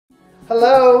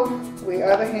Hello, we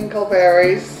are the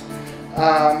Hinkleberries.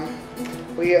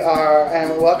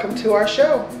 And welcome to our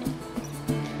show.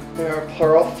 We are a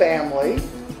plural family.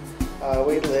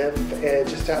 We live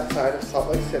just outside of Salt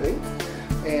Lake City.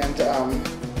 And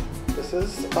this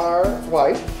is our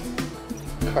wife,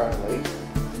 Carly.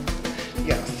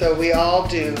 Yeah, so we all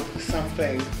do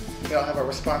something. We all have our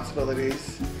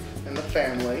responsibilities in the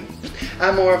family.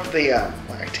 I'm more of the,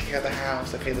 I take care of the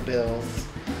house, I pay the bills.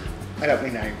 I don't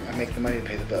mean I make the money to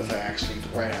pay the bills, I actually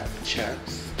write out the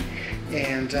checks.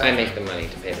 And I make the money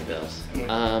to pay the bills.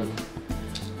 Yeah.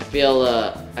 I feel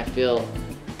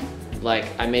like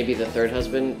I may be the third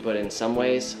husband, but in some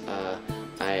ways,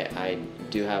 I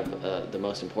do have the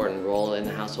most important role in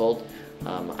the household.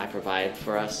 I provide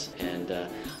for us, and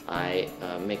I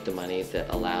make the money that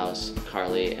allows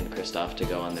Carly and Christoph to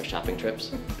go on their shopping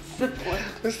trips.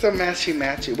 It's so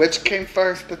matchy-matchy. Which came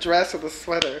first, the dress or the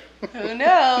sweater? Who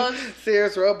knows?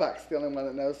 Sears Roebuck's the only one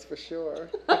that knows for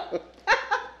sure.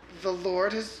 The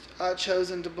Lord has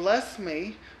chosen to bless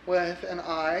me with an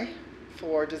eye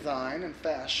for design and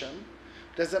fashion.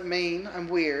 Doesn't mean I'm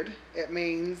weird. It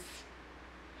means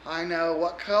I know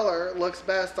what color looks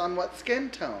best on what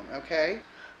skin tone, okay?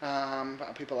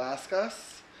 People ask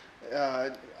us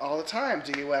all the time,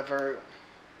 do you ever,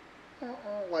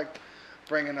 like,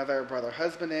 bring another brother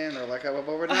husband in, or like, well,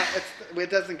 we're not, it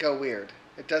doesn't go weird.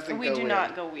 It doesn't go weird. We do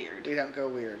not go weird. We don't go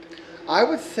weird. I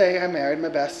would say I married my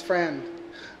best friend.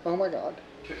 Oh my God.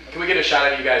 Can we get a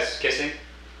shot at you guys kissing?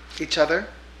 Each other?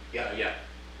 Yeah.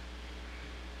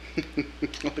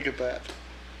 Look at that.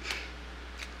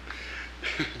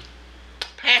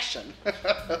 Passion.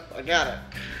 I got it.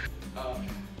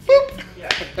 Boop.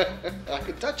 Yeah. I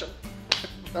could touch them.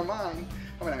 They're mine.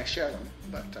 I mean, I share them,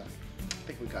 but I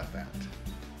think we got that.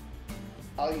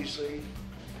 I'll usually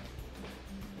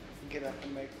get up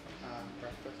and make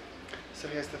breakfast. So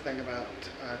here's the thing about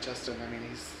Justin. I mean,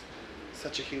 he's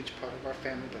such a huge part of our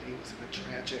family, but he was in a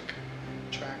tragic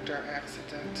tractor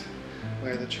accident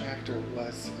where the tractor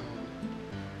was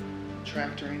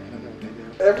tractoring. I don't know what they do.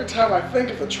 Every time I think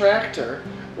of the tractor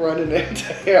running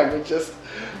into him, we just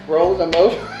rolled him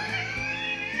over.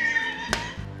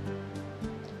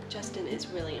 Justin is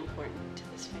really important to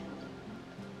this family.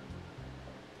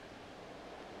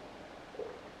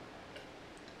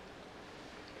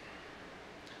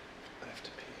 I have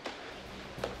to pee.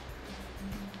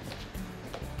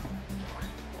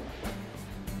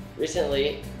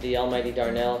 Recently, the almighty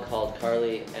Darnell called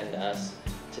Carly and us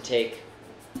to take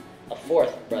a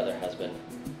fourth brother husband.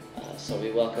 So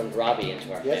we welcomed Robbie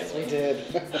into our family. Yes, we did.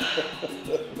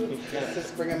 Let's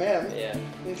just bring him in. Yeah.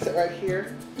 You sit right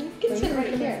here. You can sit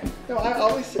right here. No, I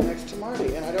always sit next to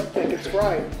Marty, and I don't think it's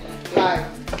right. Hi.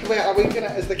 Wait, are we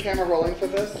gonna? Is the camera rolling for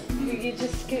this? You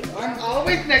just scoot. I'm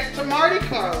always next to Marty,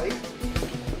 Carly.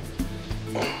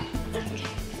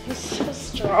 He's so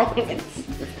strong.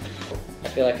 I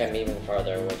feel like I'm even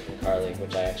farther away from Carly,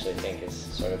 which I actually think is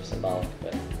sort of symbolic,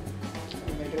 but...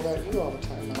 I'm thinking about you all the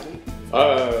time, Marty.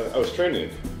 I was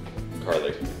training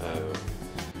Carly,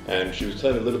 and she was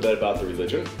telling me a little bit about the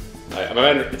religion.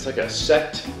 It's like a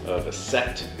sect of a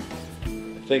sect.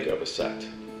 Think of a sect.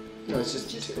 No, it's just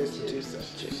two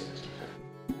sects.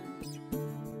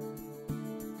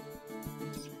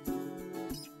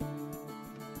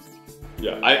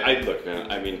 Yeah, I look, man.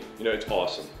 I mean, you know, it's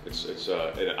awesome.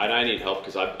 And I need help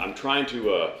because I'm trying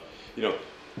to, you know,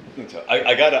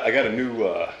 I got a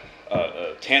new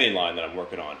tanning line that I'm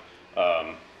working on.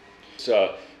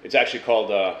 It's actually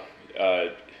called I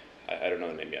don't know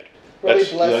the name yet. Really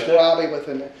blessed Robbie with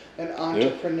an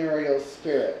entrepreneurial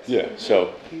spirit. Yeah.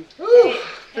 So.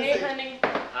 Hey, honey.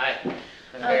 Hi.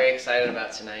 I'm very excited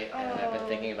about tonight, and I've been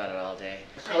thinking about it all day.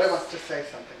 Carly wants to say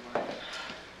something, Marty.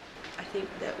 I think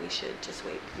that we should just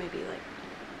wait maybe like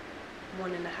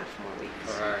 1.5 more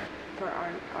weeks. For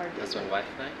our husband-wife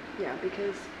night? Yeah,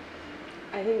 because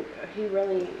I think he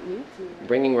really needs me.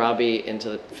 Bringing Robbie into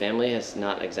the family has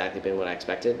not exactly been what I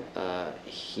expected.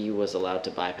 He was allowed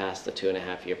to bypass the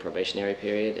 2.5-year probationary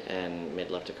period and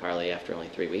made love to Carly after only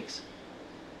 3 weeks,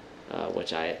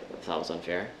 which I thought was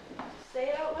unfair. Say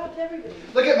it out loud to everybody.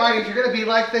 Look at Marty, if you're going to be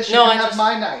like this, you can have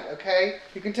my night, okay?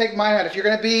 You can take my night. If you're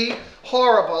going to be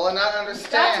horrible and not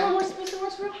understand. That's when we're supposed to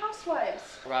watch Real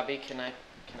Housewives. Robbie, can I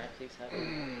please have it?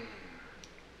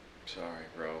 Sorry,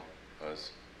 bro.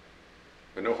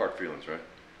 But no hard feelings, right?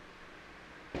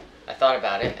 I thought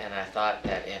about it, and I thought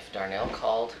that if Darnell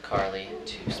called Carly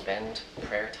to spend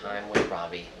prayer time with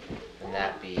Robbie, then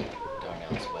that be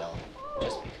Darnell's will.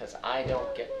 Just because I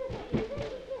don't get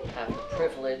have the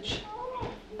privilege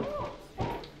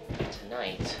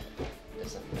tonight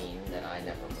doesn't mean that I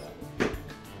never will.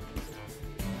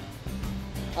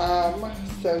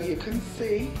 So you can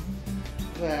see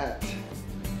that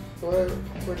we're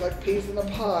like peas in a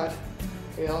pod.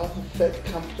 We all fit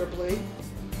comfortably